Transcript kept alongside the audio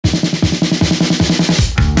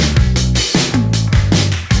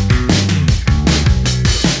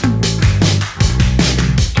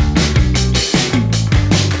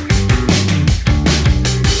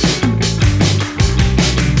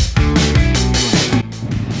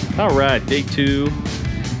All right, day 2,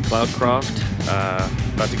 Cloudcroft.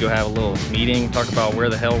 About to go have a little meeting, talk about where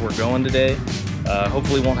the hell we're going today.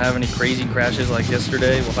 Hopefully won't have any crazy crashes like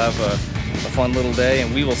yesterday. We'll have a fun little day,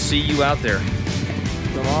 and we will see you out there.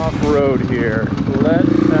 Some off-road here. Let's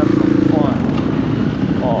have some fun.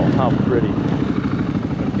 Oh, how pretty.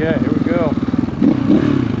 Okay, here we go.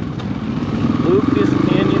 Lucas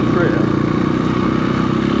Canyon Trail.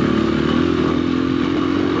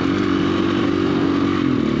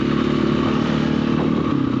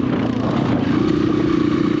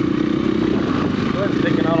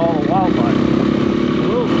 Taking out all the wildlife. A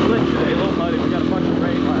little slick today, a little muddy. We got a bunch of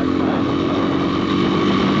rain last night.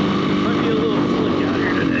 Might be a little slick out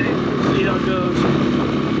here today. We'll see how it goes.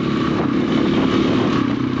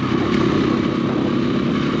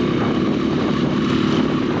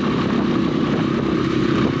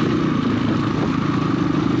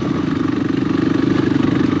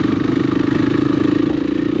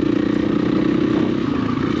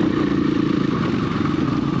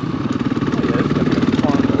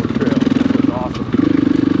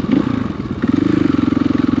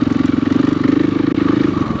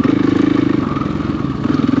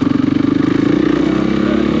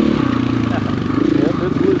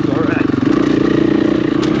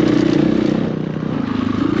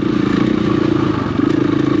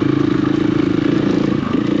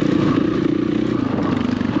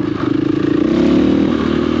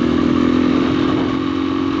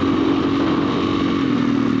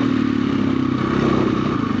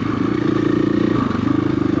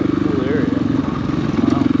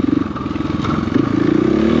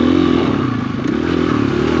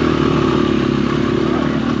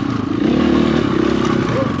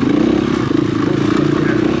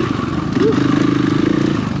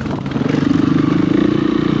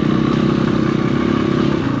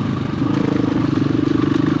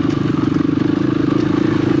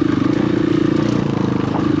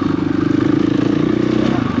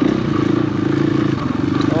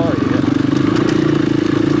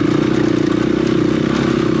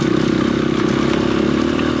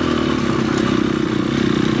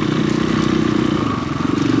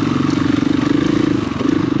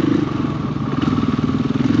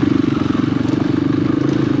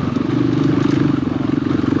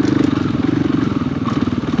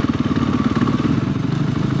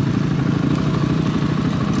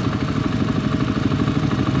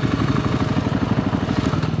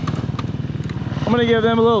 I'm gonna give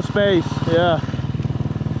them a little space, yeah.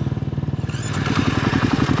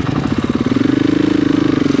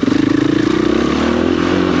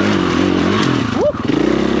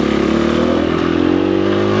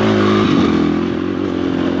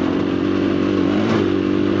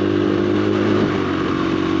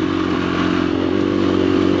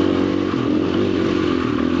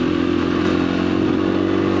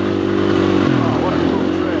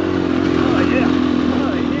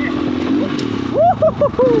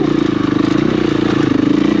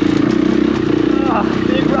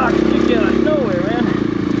 Big rocks just get out of nowhere, man.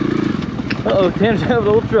 Uh-oh, Tim's having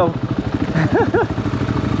a little trouble.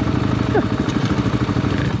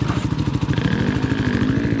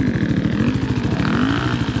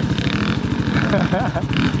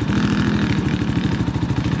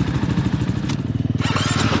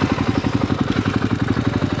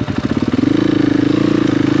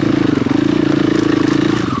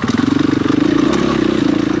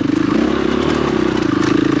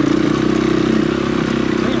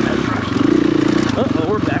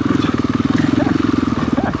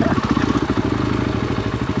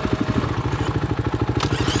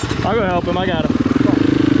 I'll go help him, I got him.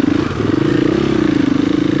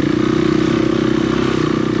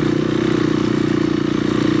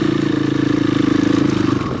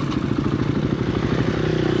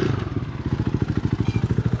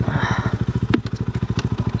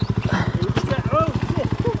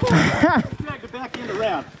 Drag the back end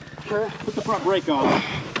around. Okay. Put the front brake on.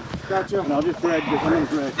 Gotcha. And I'll just drag this. I'm gonna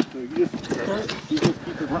drag. So you just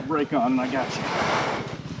keep the front brake on, and I got you.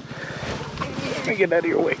 Let me get out of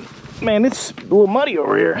your way. Man, it's a little muddy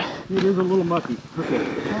over here. It is a little mucky. Okay.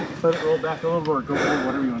 Let it roll back a little or go forward,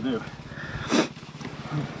 whatever you want to do.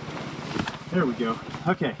 There we go.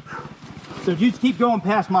 Okay. So you just keep going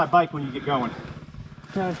past my bike when you get going.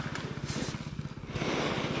 Okay.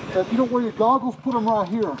 If you don't wear your goggles, put them right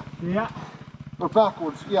here. Yeah. Or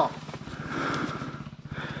backwards, yeah.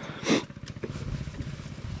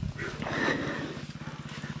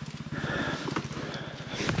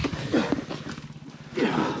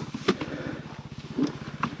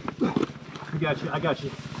 I got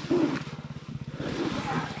you.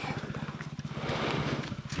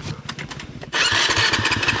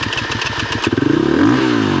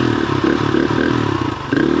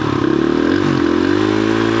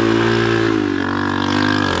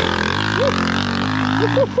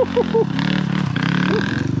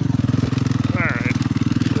 Alright.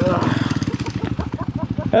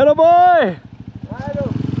 Atta boy!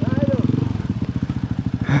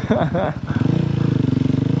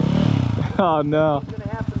 Oh no. What's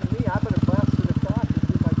gonna happen to me? I better blast it across and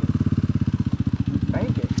see if I can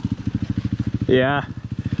bank it. Yeah.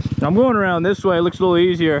 I'm going around this way. It looks a little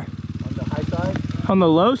easier. On the high side? On the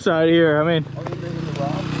low side here, I mean. Are we in the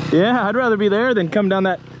rocks? Yeah, I'd rather be there than come down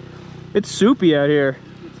that. It's soupy out here.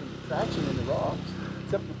 Get some traction in the rocks.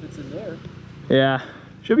 Except if it's in there. Yeah.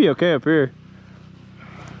 Should be okay up here.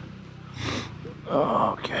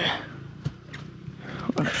 Okay.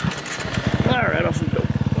 Alright, off we go.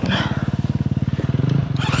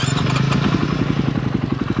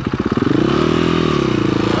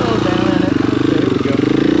 Oh, down in it. Okay, here we go.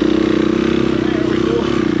 There we go.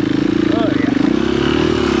 Oh, yeah.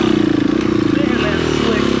 Man, that's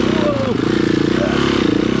slick. Whoa.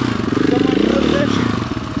 Come on, little bitch.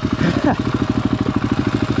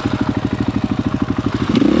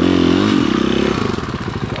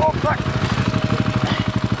 Oh, fuck.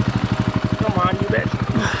 Come on, you bitch.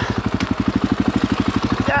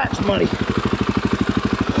 That's money.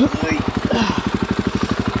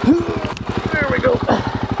 There we go.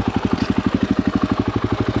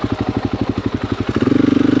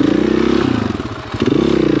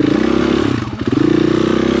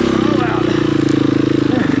 All out.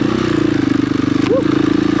 Woo.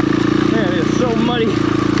 Man, it is so muddy. You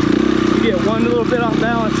get one little bit off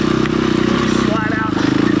balance, you slide out.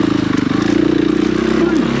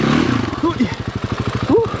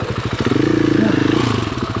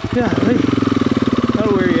 Yeah,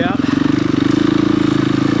 that'll wear you out.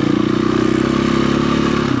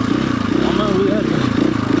 I'm gonna do that.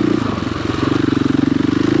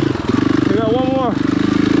 We got one more.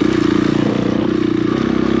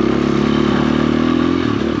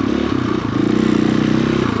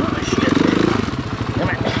 Oh shit. Come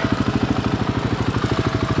on.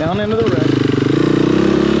 Down into the red.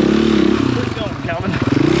 Where you going, Calvin?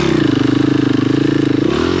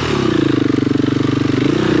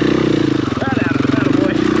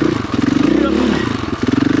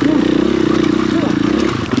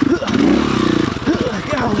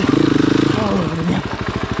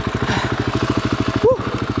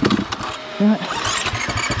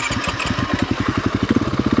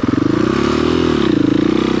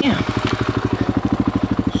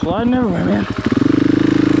 Sliding everywhere, man.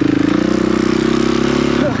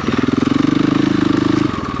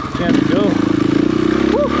 Time to go.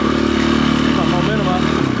 Woo! My momentum up.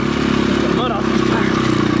 Get the mud off these tires.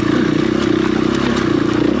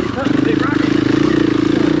 That's a big rock.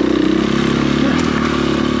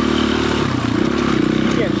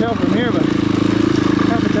 You can't tell from here, but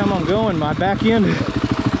half the time I'm going, my back end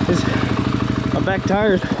is, my back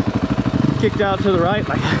tire's kicked out to the right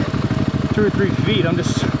like 2 or 3 feet. I'm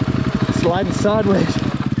just sliding sideways,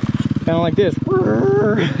 kind of like this,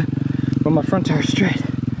 but my front tire's straight.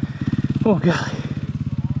 Oh golly.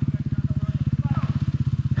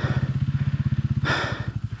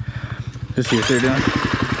 Let's see what they're doing.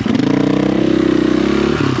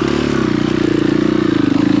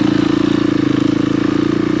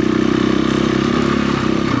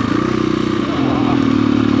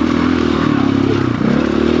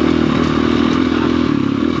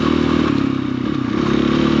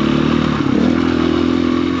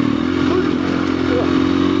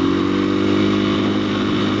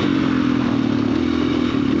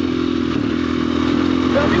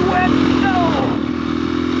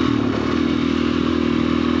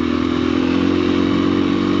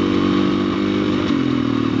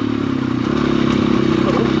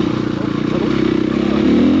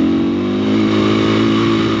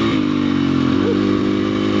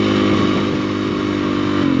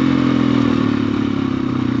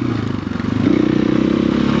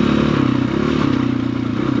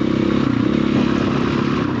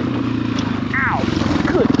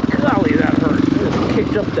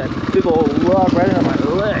 Up that big old log right into my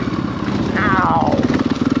leg. Ow!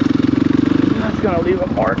 That's gonna leave a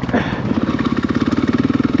mark.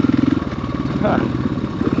 Huh.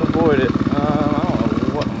 Couldn't avoid it. I don't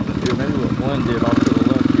know what I'm gonna do. Maybe what Glenn did off to the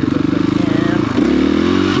left here best I can.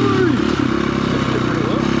 That did pretty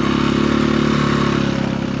well.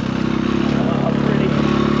 Pretty.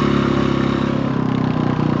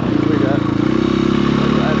 We got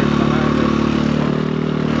riders behind us.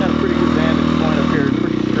 Got a pretty good vantage point up here. It's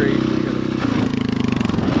pretty straight.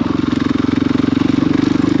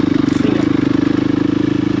 See him.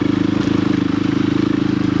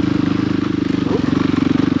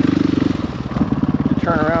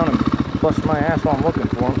 Turn around and bust my ass while I'm looking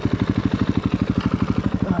for him.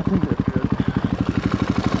 I think that's good.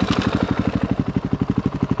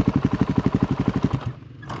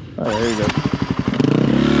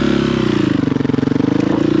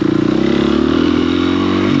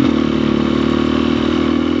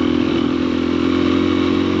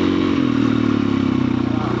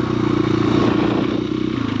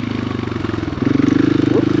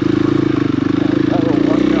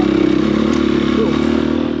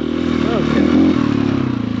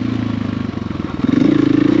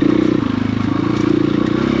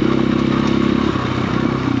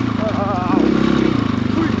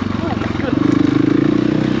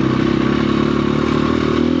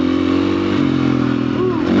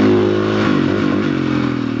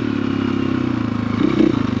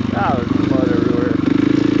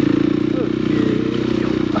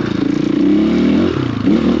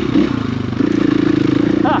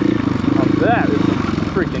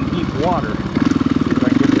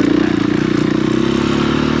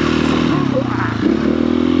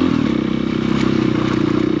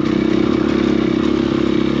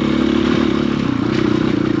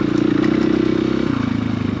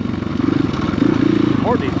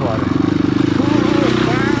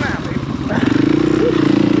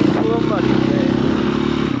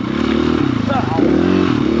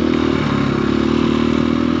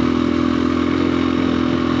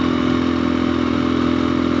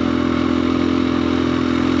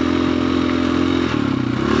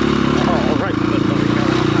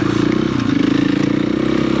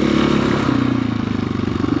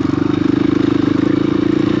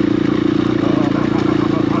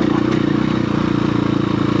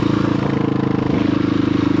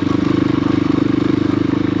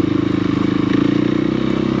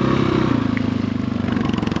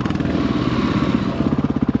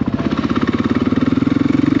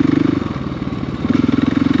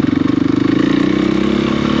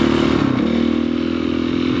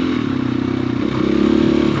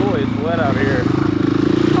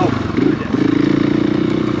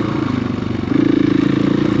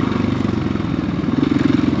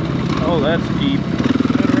 that's deep.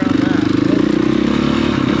 Right around that.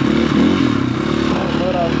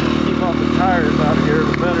 But I'll keep off the tires out of here,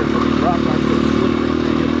 the better. So these rocks aren't so slippery.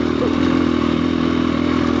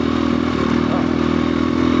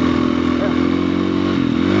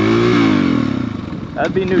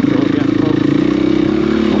 That'd be neutral again, folks.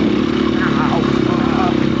 Ow.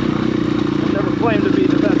 I never claimed to be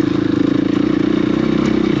the best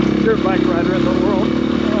dirt bike rider in the world.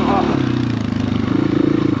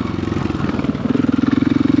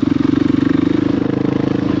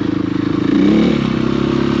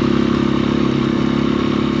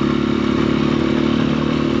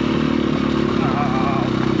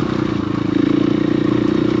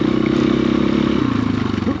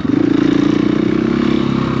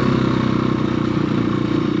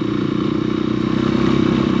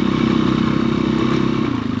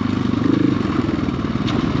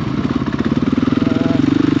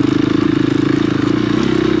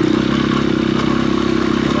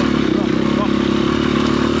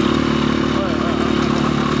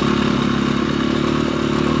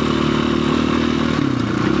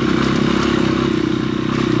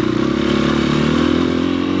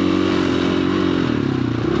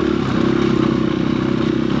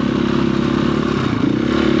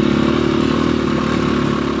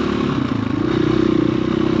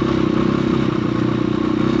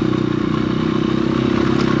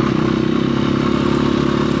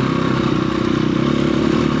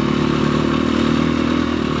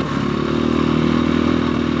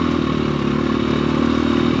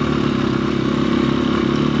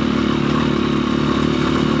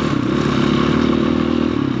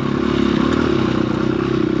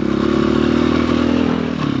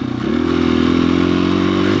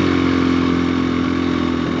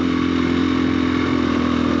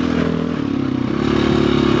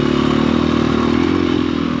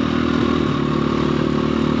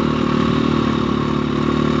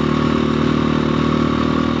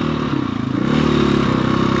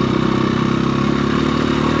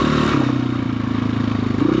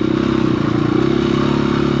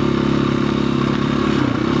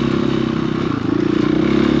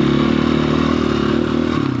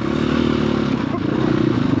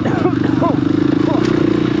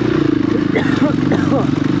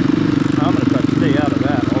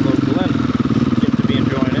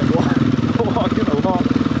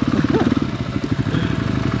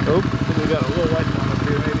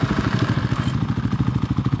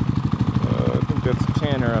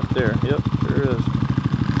 There, yep, there is.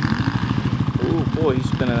 Oh boy, he's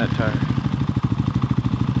spinning that tire.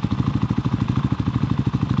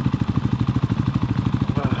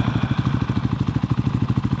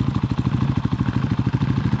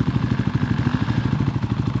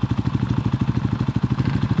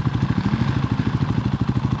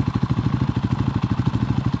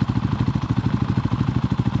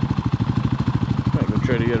 Might go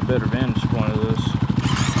try to get a better vantage point of this.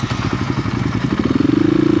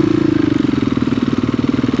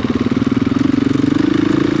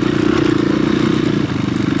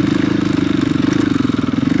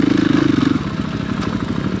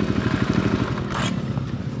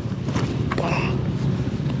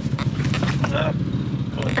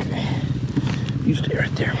 You stay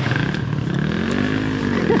right there.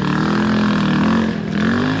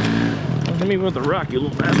 Hit me with the rock, you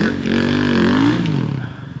little bastard.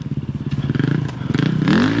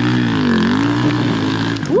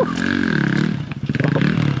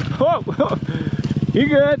 Whoa! Oh, you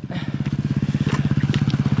good?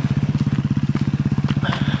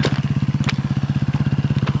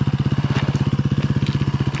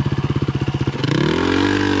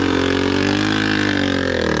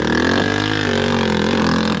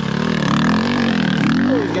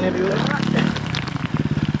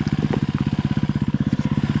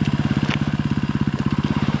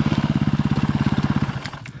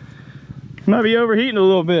 Might be overheating a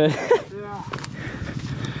little bit.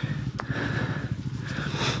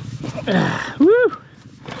 Yeah. Woo!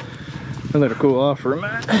 I'll let her cool off for a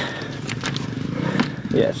minute.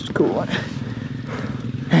 Yeah, it's a cool one.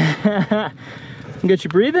 Get you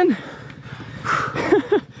breathing?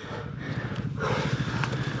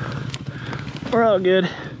 We're all good.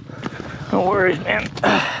 No worries, man.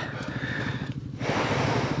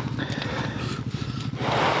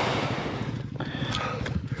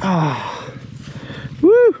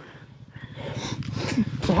 Woo!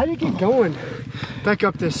 So how do you get going back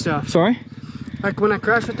up this stuff? Sorry? Like when I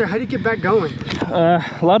crash right there, how do you get back going?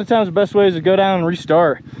 A lot of times the best way is to go down and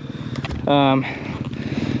restart. But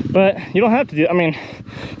you don't have to do, I mean,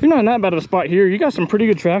 you're not in that bad of a spot here. You got some pretty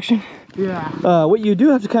good traction. Yeah. What you do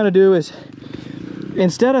have to kind of do is,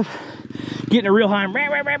 instead of getting a real high,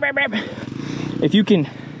 if you can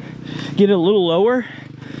get it a little lower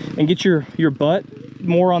and get your butt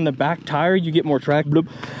more on the back tire, you get more traction.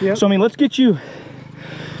 Yep. So I mean, let's get you,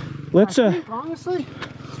 let's I think, honestly,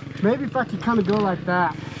 maybe if I could kind of go like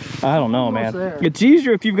that. I don't know, man. It's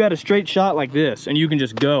easier if you've got a straight shot like this and you can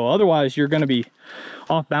just go. Otherwise, you're going to be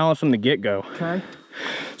off balance from the get-go. Okay.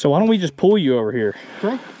 So why don't we just pull you over here?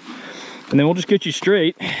 Okay. And then we'll just get you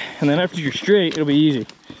straight. And then after you're straight, it'll be easy.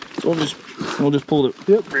 So we'll just pull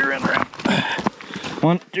the rear end around.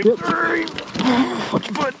 1, 2, 3. Watch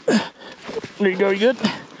your foot. There you go. You good?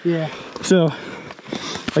 Yeah. So,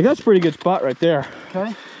 like, that's a pretty good spot right there.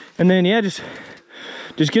 Okay. And then yeah, just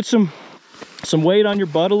get some weight on your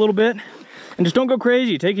butt a little bit, and just don't go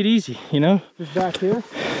crazy. Take it easy, you know. Just back here.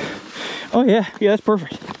 Oh yeah, that's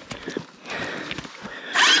perfect.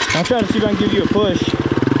 I'll try to see if I can give you a push.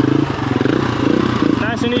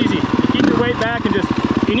 Nice and easy. Keep your weight back and just,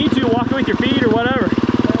 if you need to, walk it with your feet or whatever.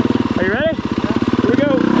 Are you ready? Here we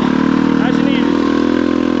go. Nice and easy.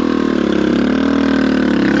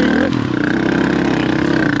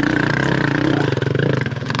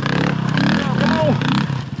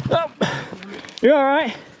 Oh, you're all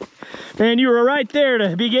right. Man, you were right there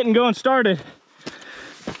to be getting going started.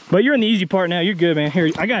 But you're in the easy part now. You're good, man.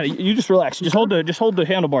 Here, I got it. You just relax. Just hold the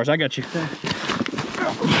handlebars. I got you.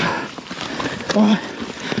 1,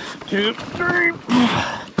 2, 3.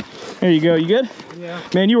 There you go. You good? Yeah.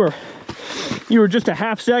 Man, you were just a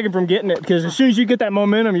half second from getting it, because as soon as you get that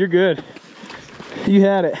momentum, you're good. You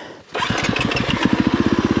had it.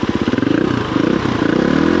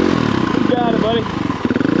 You got it, buddy.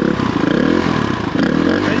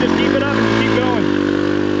 And just keep it up and just keep going.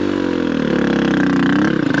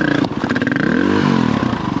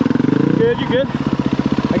 Good, you good?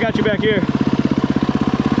 I got you back here.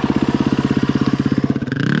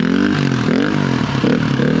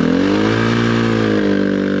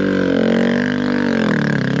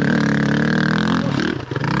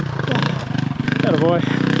 Attaboy.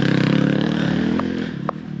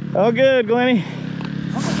 Oh, good, Glenny.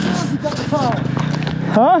 How much cars you got the car?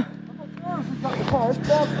 Huh? How much cars you got the car? It's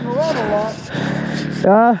bouncing around a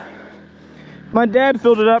lot. My dad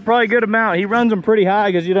filled it up probably a good amount. He runs them pretty high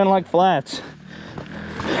because he doesn't like flats.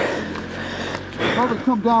 Probably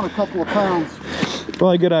come down a couple of pounds.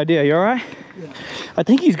 Probably a good idea. You all right? Yeah. I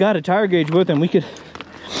think he's got a tire gauge with him. We could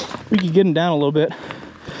get him down a little bit.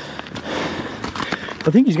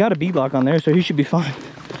 I think he's got a B-block on there, so he should be fine.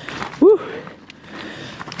 Woo!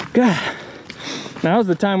 God. Now's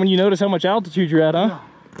the time when you notice how much altitude you're at, huh?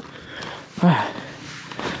 Yeah.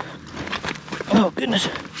 Oh, goodness.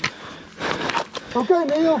 Okay,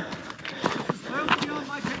 Neil. That's beyond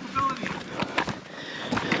my capabilities.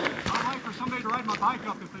 I'd like for somebody to ride my bike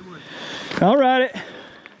up if they would. I'll ride it.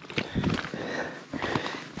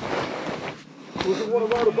 Would you want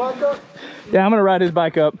to ride a bike up? Yeah, I'm gonna ride his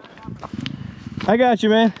bike up. I got you,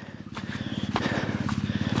 man.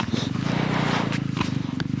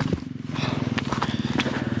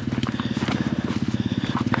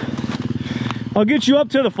 I'll get you up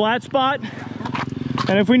to the flat spot,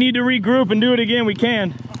 and if we need to regroup and do it again, we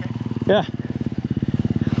can. Okay. Yeah.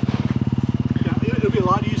 Yeah, it'll be a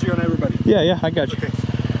lot easier on everybody. Yeah, I got you. Okay.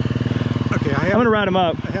 Okay, I'm gonna ride him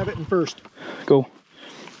up. I have it in first. Cool.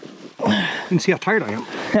 You can see how tired I am.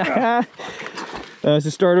 Does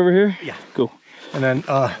it start over here? Yeah. Cool. And then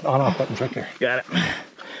on-off button's right there. Got it.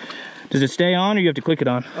 Does it stay on, or you have to click it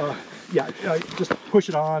on? Yeah, just push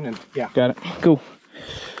it on and yeah. Got it. Cool.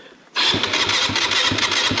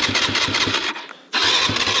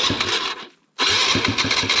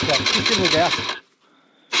 Yeah, just give it a gas.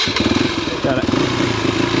 Got it.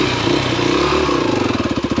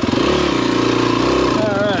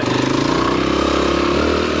 All right.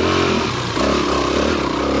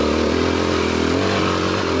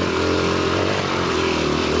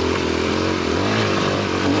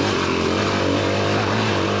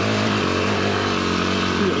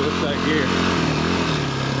 See what it looks like here.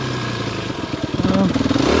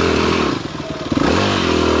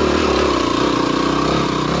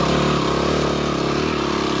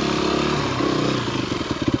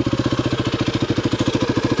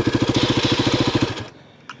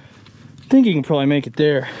 I think you can probably make it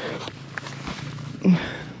there.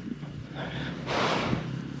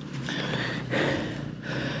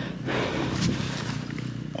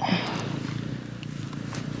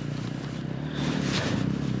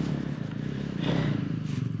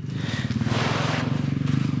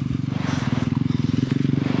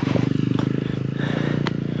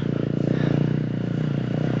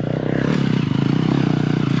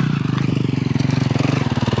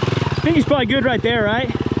 I think he's probably good right there, right?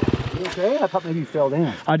 Okay, I thought maybe you fell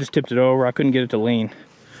down. I just tipped it over. I couldn't get it to lean.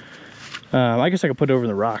 I guess I could put it over in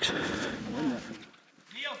the rocks. Neil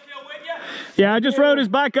still with you? Yeah, I just rode his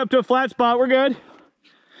bike up to a flat spot. We're good.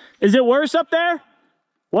 Is it worse up there?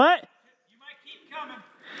 What? You might keep coming.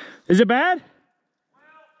 Is it bad? Well,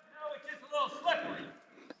 no, it's just a little slippery.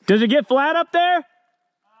 Does it get flat up there?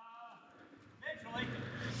 Eventually.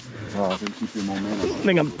 Oh, then keep your momentum. I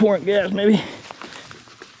think I'm pouring gas, maybe.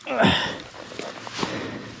 Let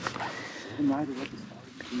him ride it up as far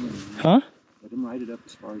as you can. Huh? Let him ride it up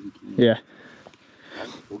as far as you can. Yeah.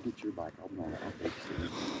 Go get your bike. I'll take you.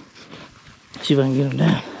 See if I can get him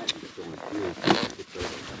down.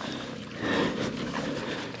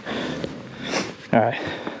 All right.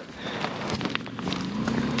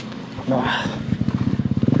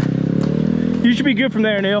 You should be good from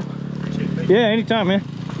there, Neil. Yeah, anytime, man.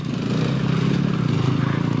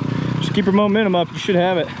 Just keep your momentum up. You should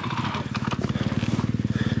have it.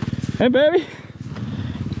 Hey, baby.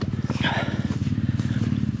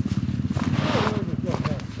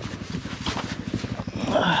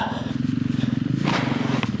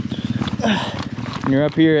 And you're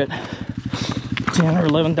up here at 10 or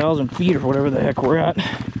 11,000 feet or whatever the heck we're at,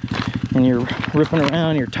 and you're ripping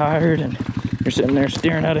around, you're tired, and you're sitting there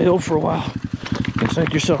staring at a hill for a while. You can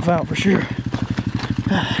psych yourself out for sure.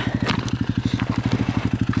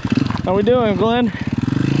 How we doing, Glenn?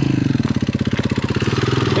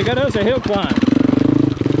 They got us a hill climb.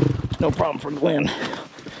 No problem for Glenn.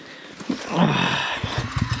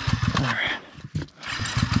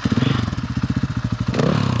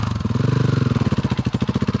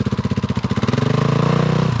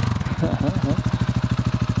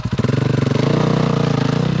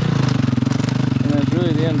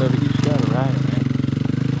 Of it, you just gotta ride it, man.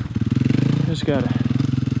 Just gotta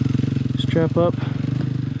strap up,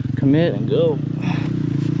 commit, and go.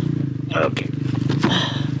 Okay.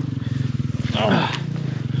 I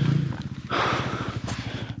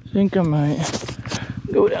think I might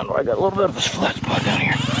go down where I got a little bit of a flat spot down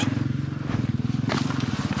here.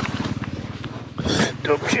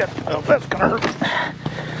 Oh shit! Oh, that's gonna hurt.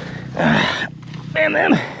 And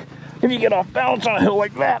then, if you get off balance on a hill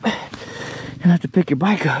like that, you have to pick your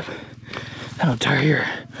bike up. That'll tire your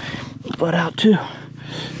butt out too.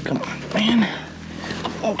 Come on, man.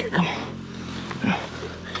 Okay, come on.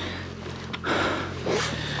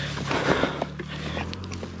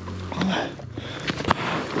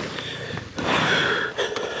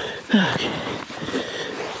 Okay.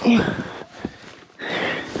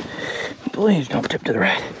 Please don't tip to the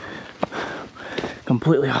right.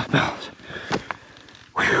 Completely off balance.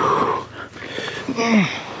 Whew.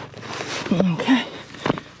 Okay.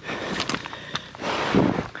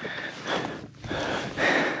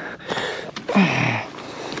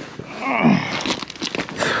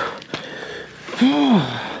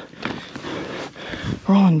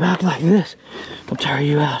 Rolling back like this will tire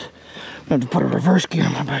you out. I have to put a reverse gear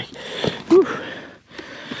on my bike. Whew. All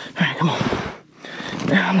right, come on.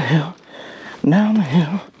 Down the hill, down the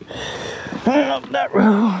hill, up that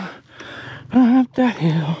road, up that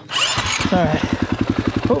hill. All right.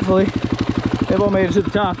 Hopefully, they've all made it to the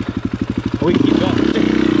top. We can keep going.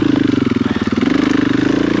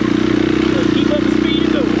 Let's keep up the speed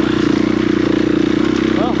and go.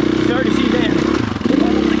 Well, it's hard to see Dan. I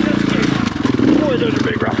don't think that's the case. Boy, those are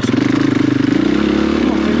big rocks.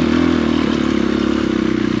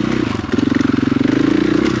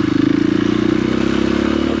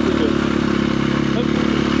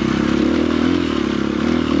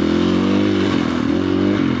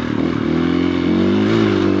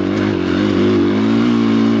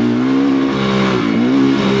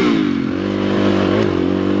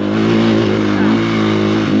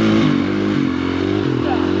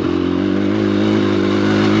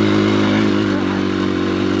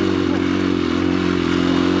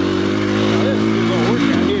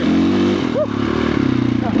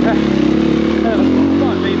 Come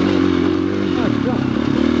on, baby. That's pretty good.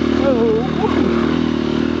 That's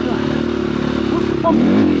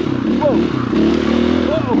pretty good.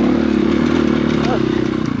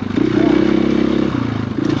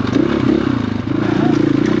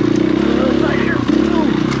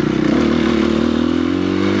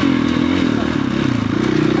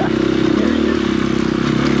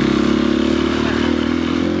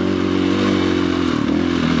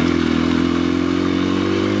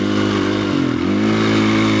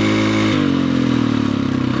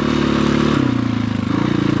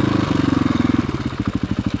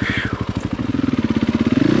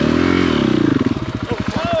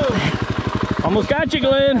 Almost got you,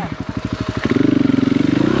 Glenn.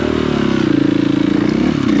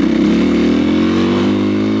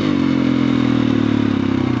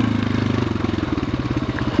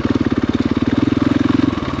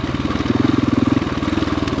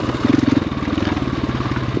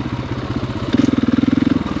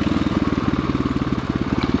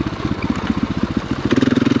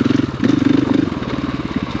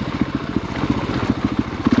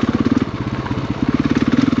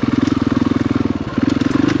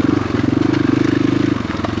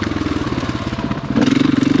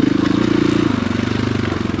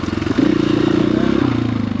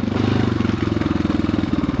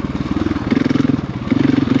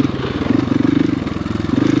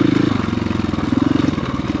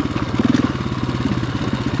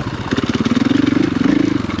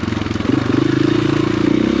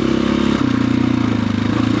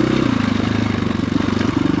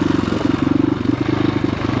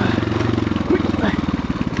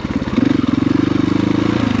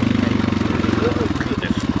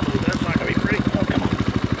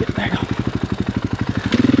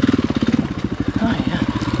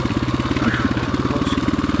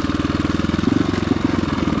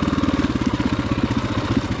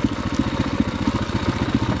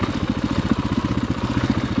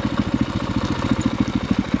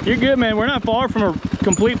 You're good, man. We're not far from a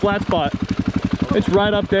complete flat spot. It's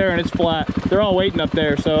right up there and it's flat. They're all waiting up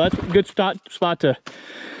there, so that's a good spot to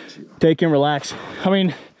take and relax. I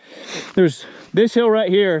mean, there's this hill right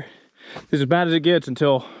here is as bad as it gets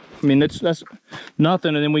until, I mean, that's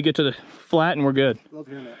nothing, and then we get to the flat and we're good. Love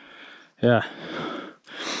hearing that. Yeah.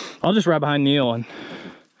 I'll just ride behind Neil and...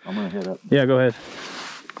 I'm gonna head up. Yeah, go ahead.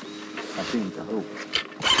 I think I hope.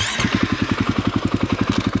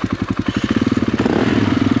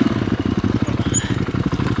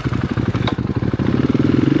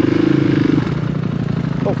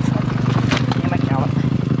 Oh, fuck. Damn it, Calvin.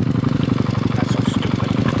 That's so stupid.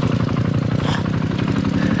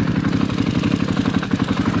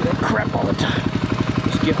 Do that crap all the time.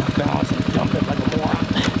 Just get off balance and dump it like a moron.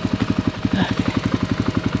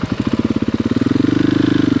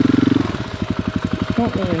 I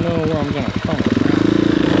don't really know where I'm gonna come from.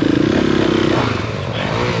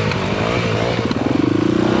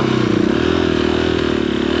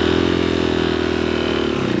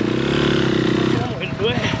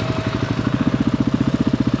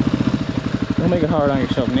 Don't make it hard on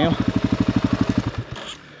yourself, Neil.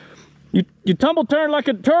 You tumble turn like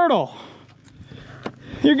a turtle.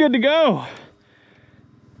 You're good to go.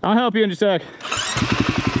 I'll help you in just a sec.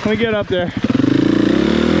 Let me get up there.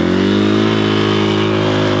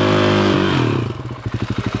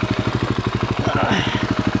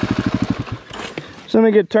 So let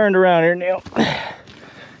me get turned around here, Neil.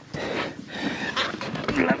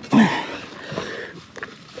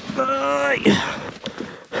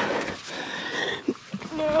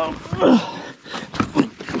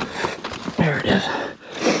 There it is.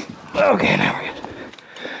 Okay, now we're good.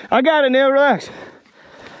 I got it, Neil, relax.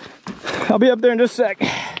 I'll be up there in just a sec.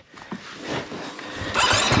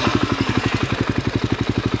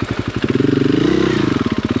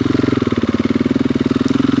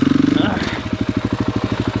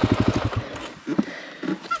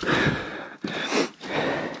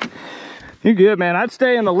 You're good, man. I'd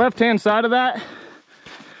stay on the left-hand side of that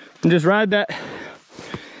and just ride that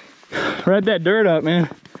dirt up, man.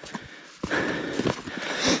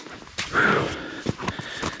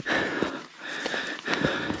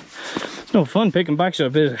 It's no fun picking bikes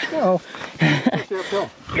up, is it? No.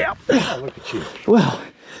 Yep. Oh, look at you. Well,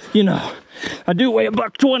 you know, I do weigh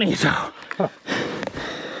 $120, so. Huh.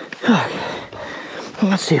 Okay.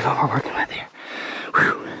 Let's see if I'm working with here.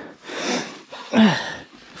 Whew.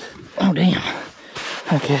 Oh, damn.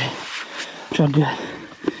 Okay. Try to do it.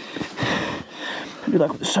 Do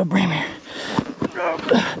like with the subframe here.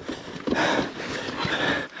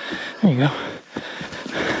 There you go.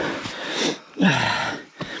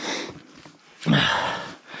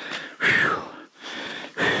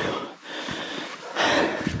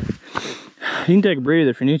 You can take a breather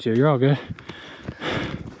if you need to. You're all good.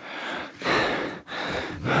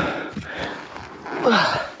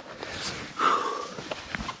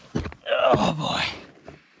 Oh boy.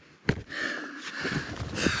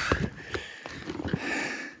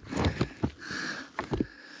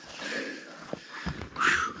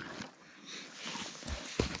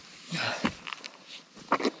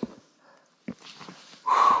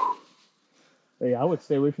 Yeah, I would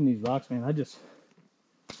stay away from these rocks, man. I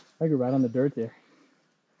go right on the dirt there.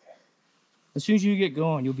 As soon as you get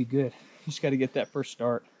going, you'll be good. You just got to get that first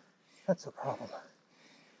start. That's the problem.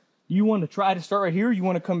 You want to try to start right here, or you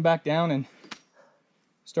want to come back down and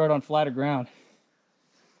start on flatter ground?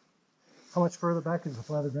 How much further back is the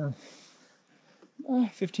flatter ground?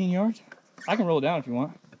 15 yards. I can roll it down if you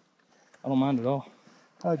want. I don't mind at all.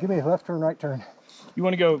 Give me a left turn, right turn. You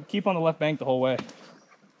want to go, keep on the left bank the whole way.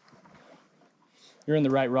 You're in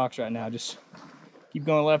the right rocks right now. Just keep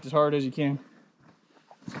going left as hard as you can.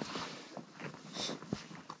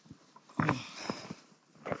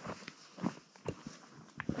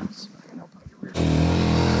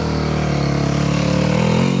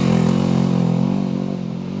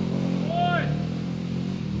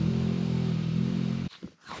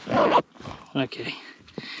 Okay,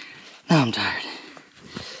 now I'm tired.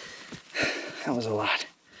 That was a lot.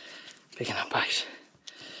 Picking up bikes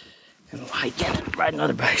and hiking and riding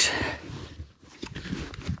other bikes.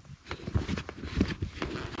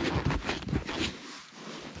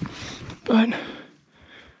 But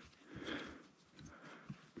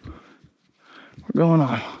we're going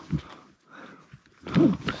on.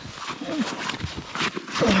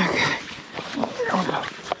 Okay, here we go.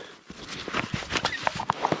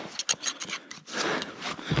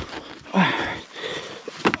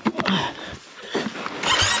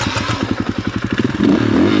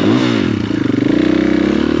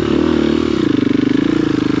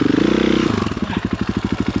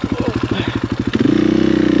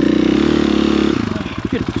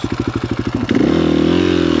 Goodness.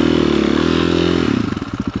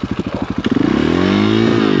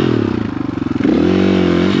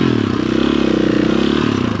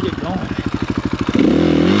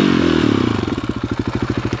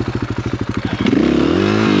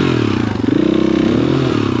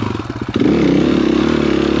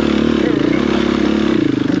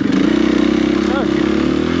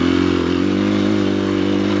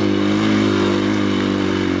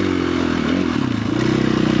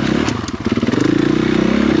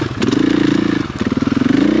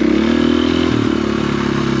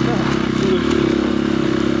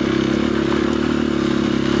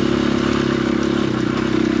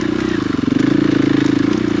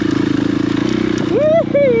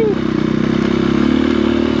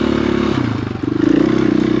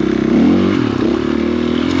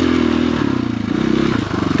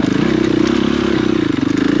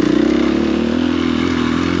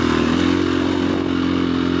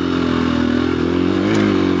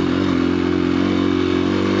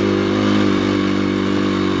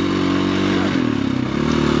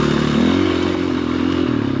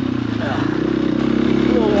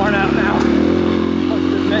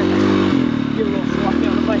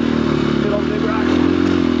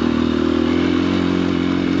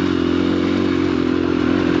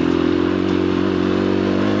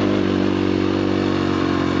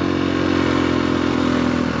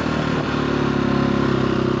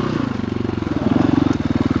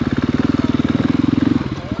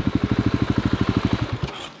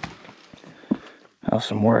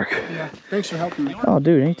 awesome work. Yeah, thanks for helping me. Oh,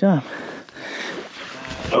 dude, anytime.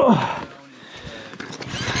 Oh.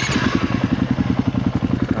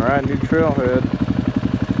 All right, new trailhead.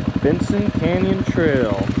 Benson Canyon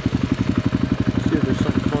Trail. Let's see if there's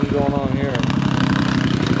something fun going on here.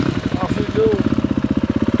 Off we go.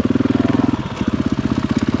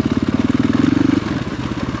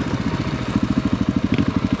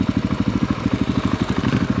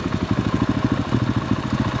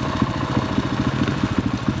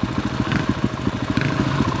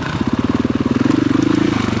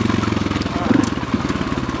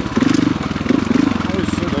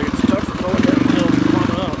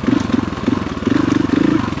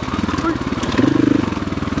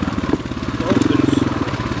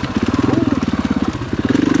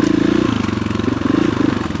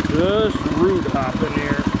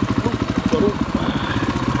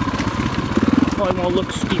 Probably won't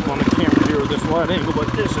look steep on the camera here with this wide angle,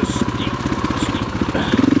 but this is steep.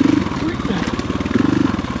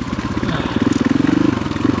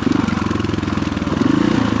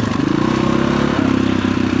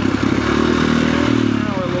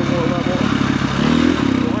 Now we're a little more level.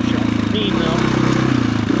 Wash out the knee now.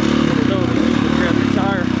 You know that you can grab your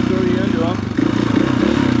tire, throw you into them.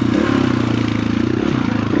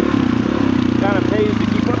 Kind of pays to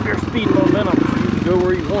keep up your speed and momentum so you can go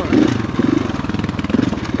where you want.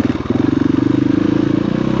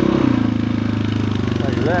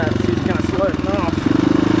 That. She's kind of sliding off.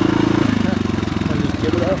 I'll just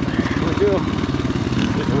give it up. Here we go.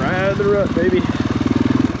 Just ride the rut, baby.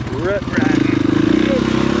 Rut ride.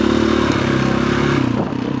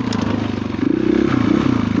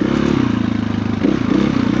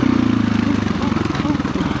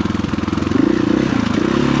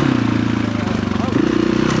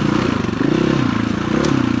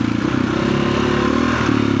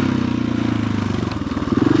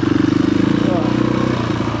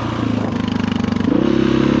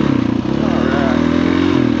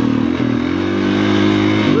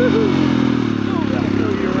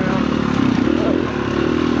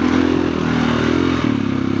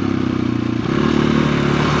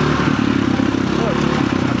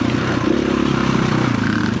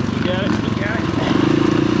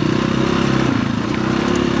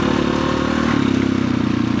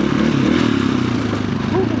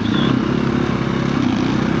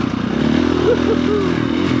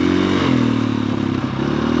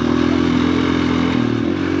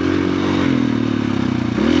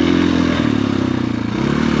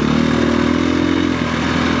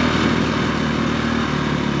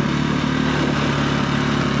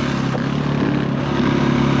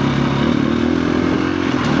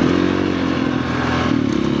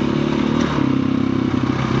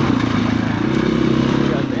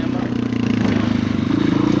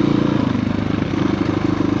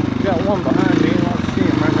 One behind me, I don't see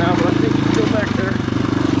him right now, but I think he's still back there.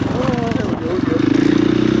 Oh, there we go, we're good.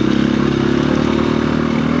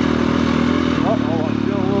 Uh-oh, I'm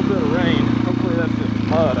feeling a little bit of rain. Hopefully that's just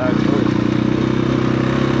mud, actually.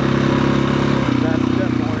 That's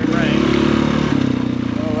definitely rain.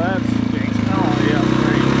 Oh, that stinks. Oh, yeah, it's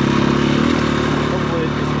rain. Hopefully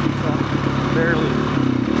it just keeps on barely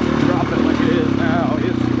dropping like it is now.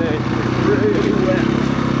 Yesterday, it's really wet.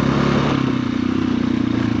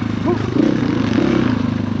 Okay.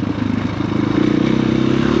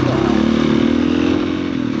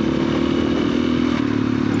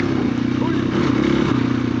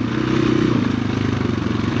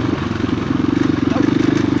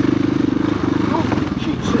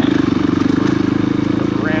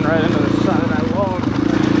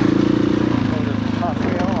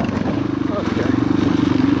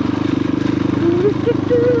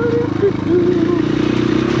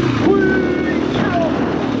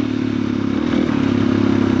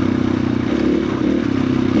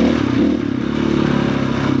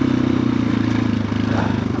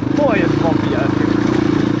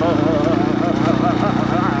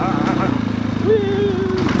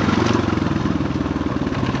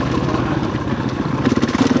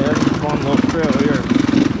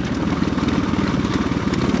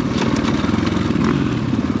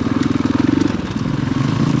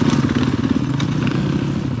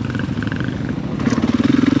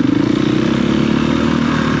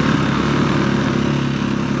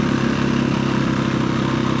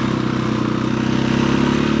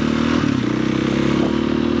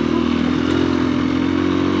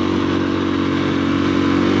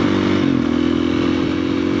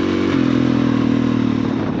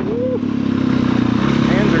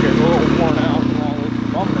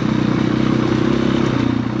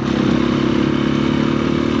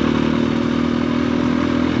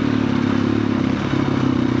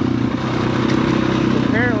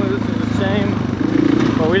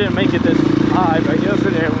 didn't make it this high, but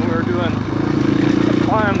yesterday when we were doing a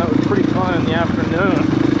climb that was pretty fun in the afternoon,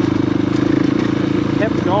 if we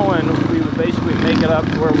kept going, we would basically make it up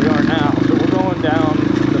to where we are now. So we're going down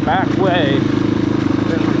the back way,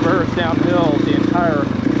 then reverse downhill the entire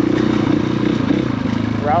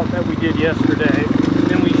route that we did yesterday.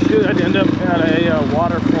 Then we should end up at a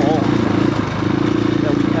waterfall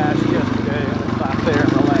that we passed yesterday, and we'll stop there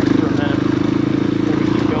and relax for a minute before we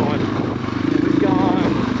keep going. We've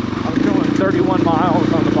gone, I was going 31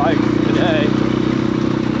 miles on the bike today.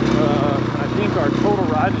 I think our total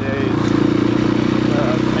ride today is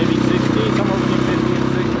maybe 60, somewhere between 50 and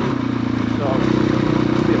 60. So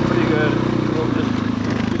it'll be pretty good. We'll just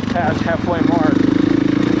past halfway mark.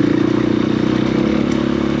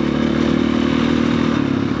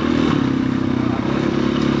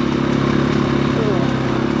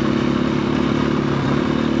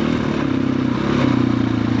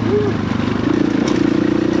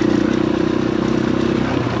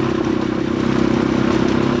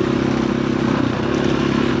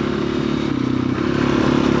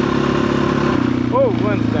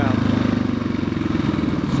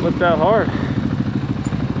 Slipped out hard.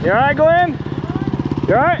 You alright, Glenn?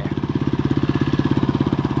 You alright?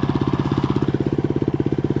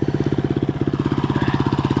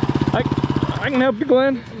 I can help you,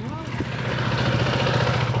 Glenn.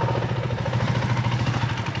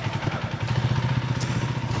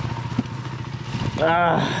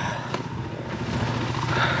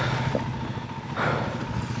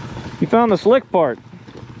 You found the slick part.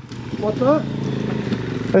 What's that?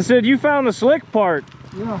 I said you found the slick part.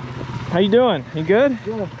 Yeah. How you doing? You good?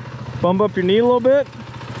 Yeah. Bump up your knee a little bit?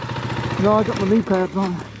 No, I got my knee pads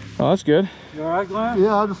on. Oh, that's good. You alright, Glenn?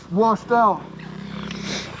 Yeah, I just washed out.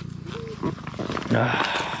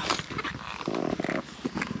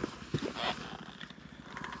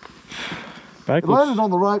 Bike It landed on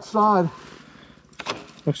the right side.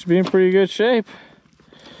 looks to be in pretty good shape.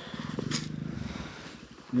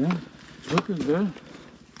 Yeah, looking good.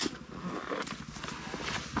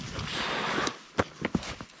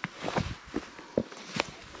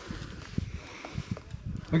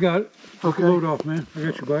 I got it. Okay. Load off, man. I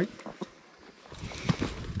got your bike.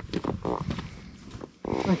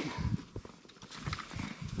 Thank you.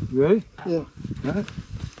 You ready? Yeah. Got it?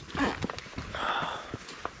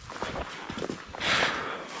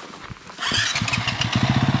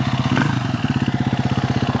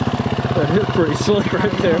 That hit pretty slick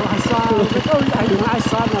right there. I saw it. I was like, oh, I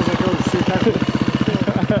saw it and I was like, oh shit, that's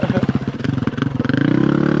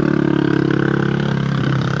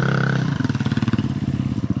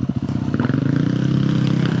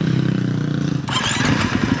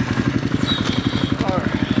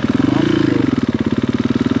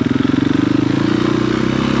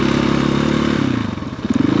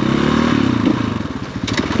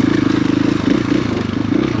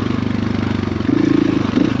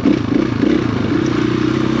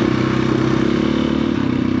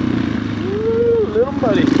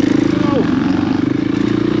Buddy. Oh.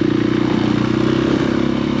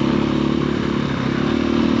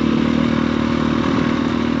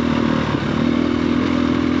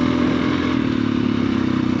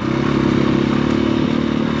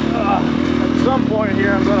 At some point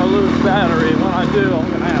here I'm going to lose battery. When I do, I'm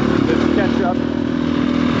going to have to just catch up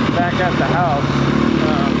back at the house.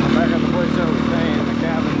 Back at the place I was staying in the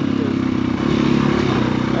cabin.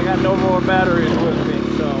 I got no more batteries with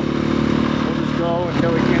me, so go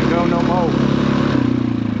until we can't go no more.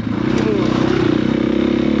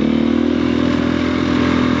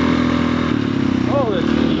 Oh, that's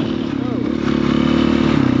neat.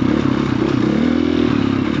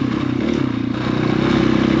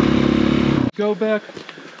 go back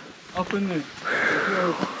up in the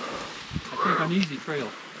road. I think on easy trail.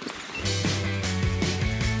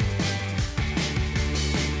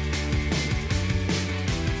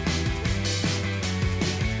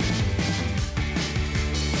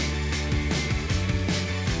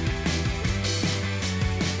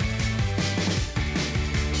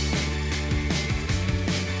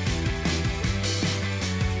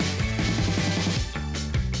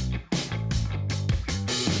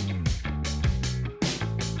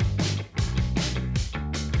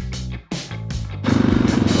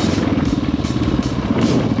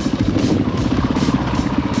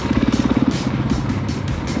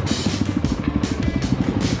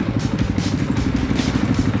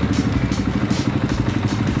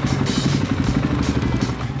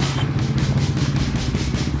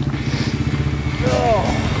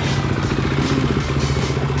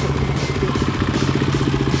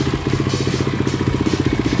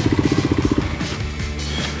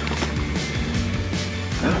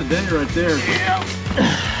 That's a dent right there. Yeah.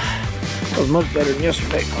 was much better than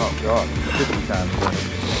yesterday. Oh God, 50 times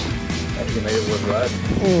better. You made it worth riding.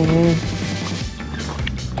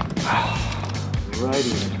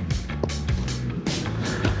 Righty.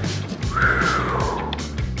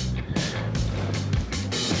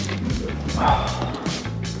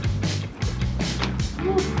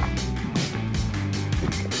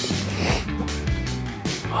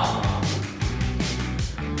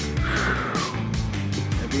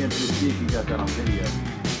 It'd be interesting to see if you got that on video.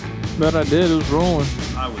 Bet I did. It was rolling.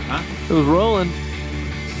 I would, huh? It was rolling.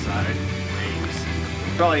 Side waves.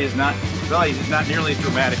 Probably is not nearly as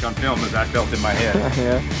dramatic on film as I felt in my head.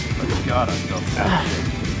 Yeah. But God, I felt that shit.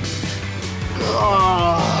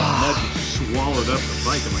 That just swallowed up the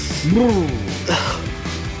bike. I'm like,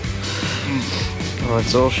 Well,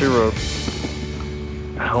 that's all she wrote.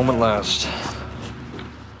 Home at last.